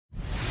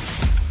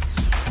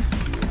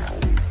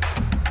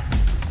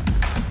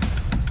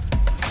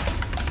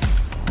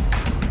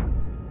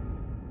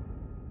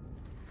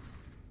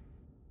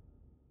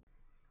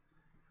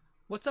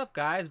What's up,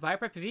 guys?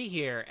 FPV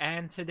here,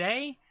 and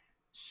today,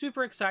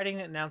 super exciting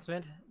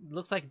announcement.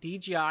 Looks like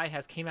DJI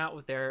has came out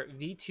with their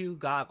V2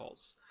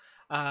 goggles.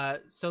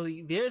 So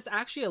there's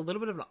actually a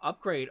little bit of an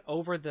upgrade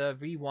over the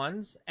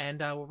V1s, and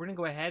we're gonna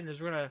go ahead and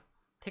we're gonna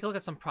take a look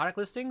at some product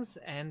listings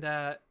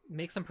and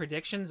make some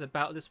predictions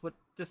about what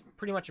this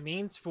pretty much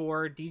means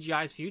for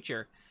DJI's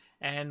future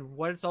and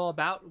what it's all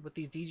about with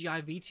these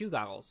DJI V2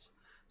 goggles.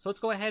 So let's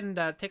go ahead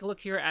and take a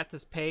look here at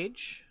this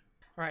page.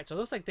 Alright, so it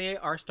looks like they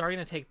are starting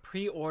to take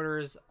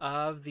pre-orders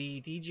of the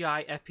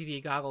DJI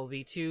FPV goggle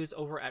V2s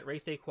over at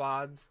Race Day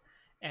Quads.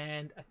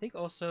 And I think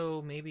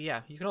also, maybe,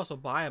 yeah, you can also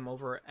buy them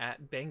over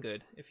at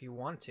Banggood if you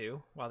want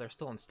to, while they're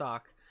still in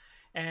stock.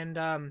 And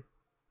to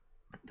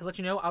let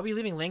you know, I'll be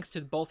leaving links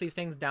to both these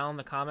things down in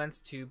the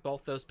comments to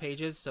both those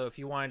pages. So if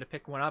you wanted to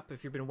pick one up,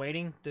 if you've been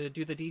waiting to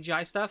do the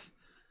DJI stuff,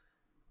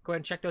 go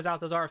ahead and check those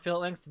out. Those are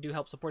affiliate links to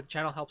help support the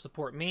channel, help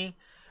support me.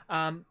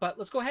 But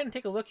let's go ahead and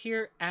take a look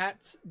here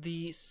at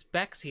the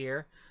specs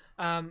here.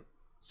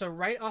 So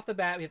right off the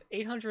bat, we have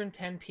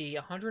 810p,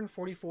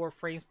 144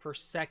 frames per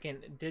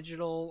second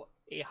digital,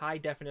 a high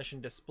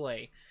definition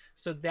display.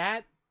 So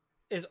that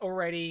is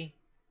already,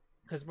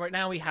 because right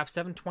now we have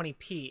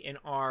 720p in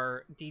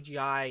our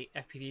DJI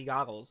FPV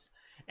goggles,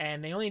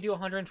 and they only do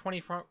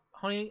 120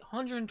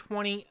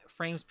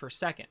 frames per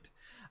second.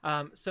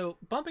 So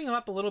bumping them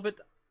up a little bit,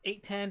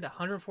 810 to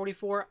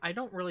 144, I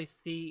don't really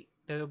see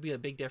there'll be a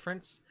big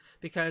difference,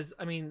 because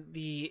I mean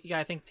you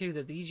gotta think too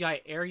that the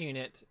DJI Air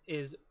unit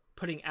is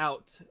putting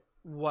out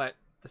the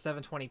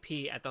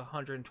 720p at the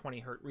 120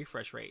 hertz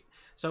refresh rate,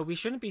 so we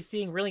shouldn't be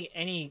seeing really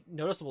any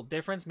noticeable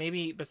difference,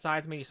 maybe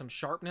besides maybe some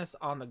sharpness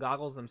on the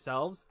goggles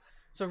themselves.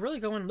 So really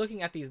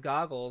looking at these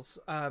goggles,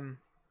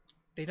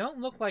 they don't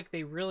look like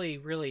they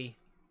really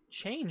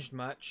changed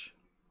much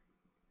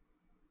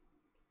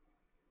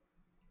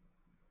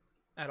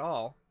at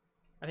all.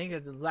 I think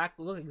it's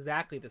look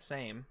exactly the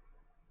same.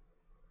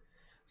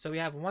 So we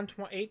have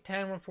 810,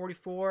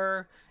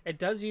 144. It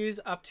does use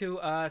up to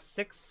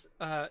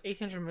 800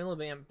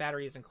 milliamp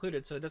batteries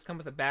included, so it does come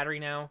with a battery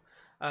now.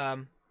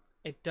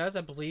 It does,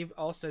 I believe,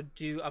 also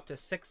do up to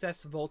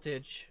 6S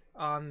voltage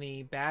on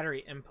the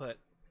battery input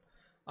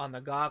on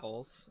the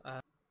goggles.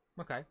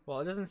 Okay, well,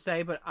 it doesn't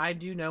say, but I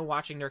do know,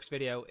 watching Nurk's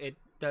video, it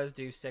does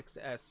do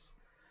 6S.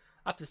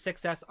 Up to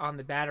 6S on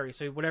the battery,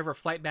 so whatever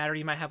flight battery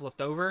you might have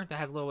left over that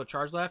has a little bit of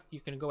charge left, you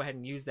can go ahead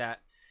and use that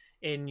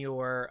in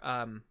your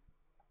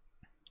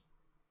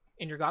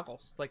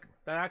goggles. Like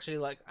that, actually,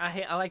 like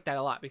I like that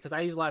a lot, because I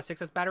use a lot of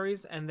 6S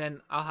batteries, and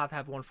then I'll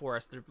have one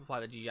 4S to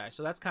fly the DJI.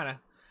 So that's kind of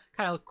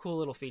a cool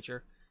little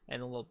feature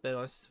and a little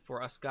bonus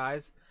for us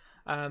guys.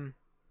 And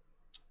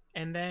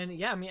then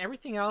yeah, I mean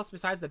everything else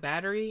besides the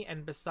battery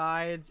and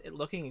besides it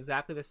looking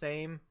exactly the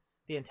same.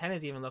 The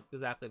antennas even look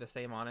exactly the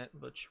same on it,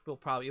 which you'll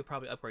probably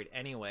upgrade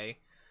anyway.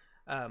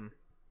 Let's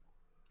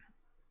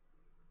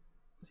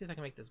see if I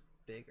can make this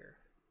bigger.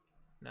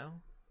 No?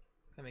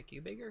 Can I make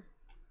you bigger?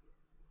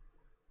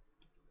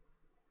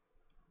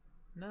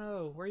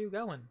 No, where are you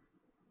going?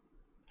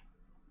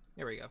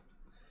 Here we go.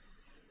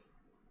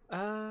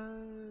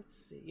 Let's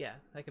see. Yeah,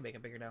 I can make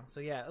it bigger now.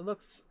 So yeah, it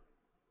looks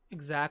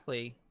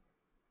exactly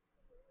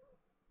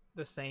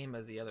the same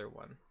as the other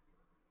one.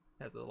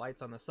 It has the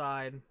lights on the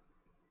side.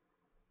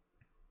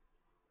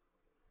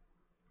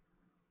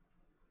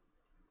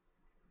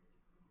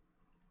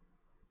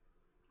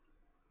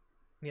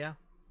 Yeah.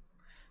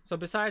 So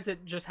besides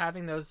it just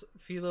having those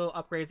few little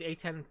upgrades,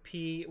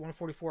 810p,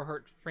 144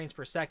 hertz frames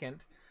per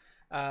second,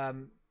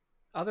 other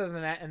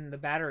than that, and the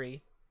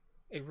battery,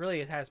 it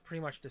really has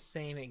pretty much the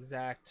same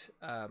exact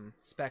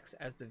specs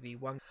as the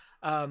V1.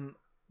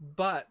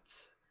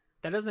 But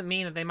that doesn't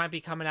mean that they might be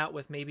coming out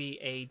with maybe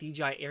a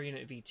DJI Air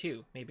Unit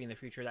V2 maybe in the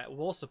future that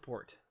will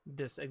support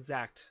this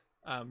exact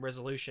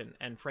resolution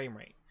and frame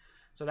rate.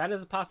 So that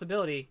is a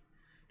possibility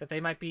that they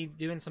might be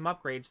doing some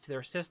upgrades to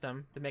their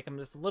system to make them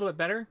just a little bit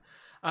better.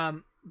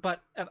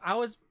 But if I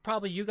was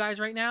probably you guys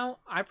right now,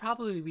 I'd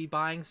probably be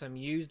buying some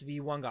used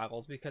V1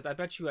 goggles, because I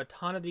bet you a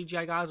ton of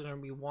DJI guys are going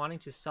to be wanting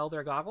to sell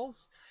their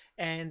goggles.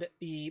 And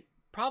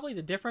probably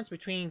the difference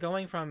between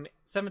going from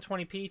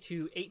 720p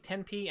to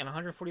 810p and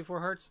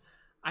 144 hertz,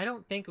 I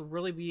don't think would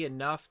really be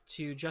enough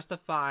to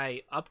justify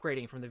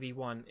upgrading from the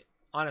V1,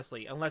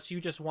 honestly. Unless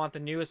you just want the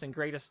newest and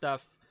greatest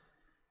stuff,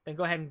 then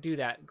go ahead and do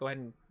that. Go ahead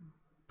and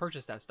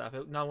purchase that stuff.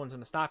 No one's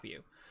going to stop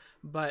you.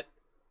 But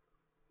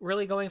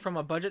really, going from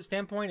a budget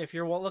standpoint, if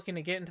you're looking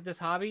to get into this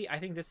hobby, I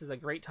think this is a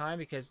great time,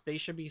 because they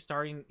should be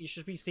you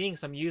should be seeing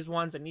some used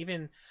ones. And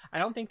even, I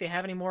don't think they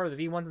have any more of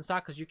the V1s in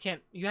stock, because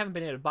you haven't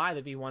been able to buy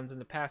the V1s in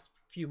the past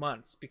few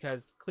months,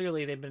 because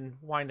clearly they've been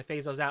wanting to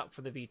phase those out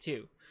for the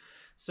V2.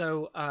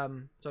 So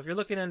so if you're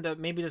looking into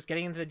maybe just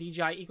getting into the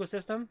DJI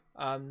ecosystem,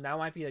 now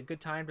might be a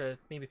good time to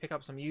maybe pick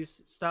up some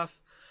used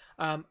stuff.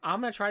 I'm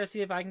gonna try to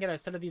see if I can get a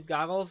set of these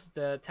goggles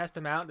to test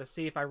them out to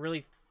see if I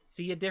really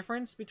see a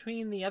difference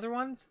between the other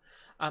ones.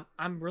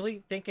 I'm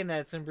really thinking that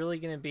it's really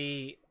going to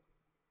be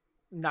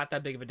not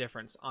that big of a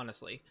difference,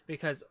 honestly,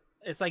 because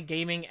it's like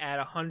gaming at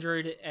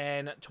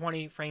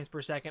 120 frames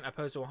per second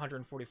opposed to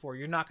 144.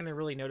 You're not going to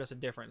really notice a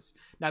difference.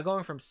 Now,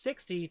 going from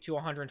 60 to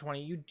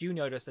 120, you do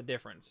notice a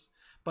difference.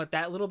 But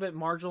that little bit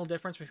marginal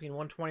difference between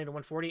 120 to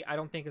 140, I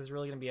don't think is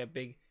really going to be a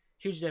big,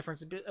 huge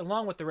difference,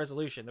 along with the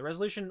resolution. The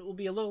resolution will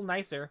be a little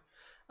nicer,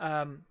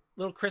 a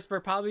little crisper,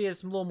 probably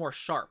is a little more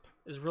sharp,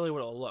 is really what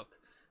it'll look.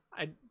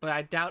 But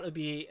I doubt it'll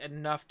be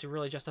enough to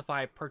really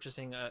justify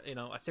purchasing a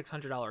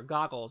 $600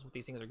 goggles, what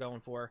these things are going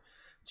for,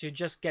 to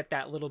just get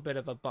that little bit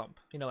of a bump,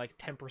 like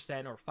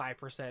 10% or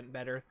 5%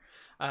 better.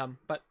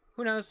 But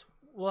who knows?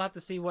 We'll have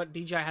to see what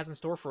DJI has in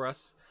store for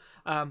us.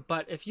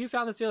 But if you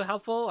found this video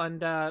helpful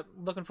and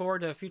looking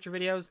forward to future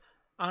videos,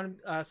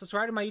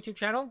 subscribe to my YouTube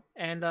channel.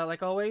 And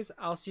like always,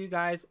 I'll see you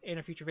guys in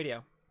a future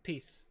video.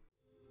 Peace.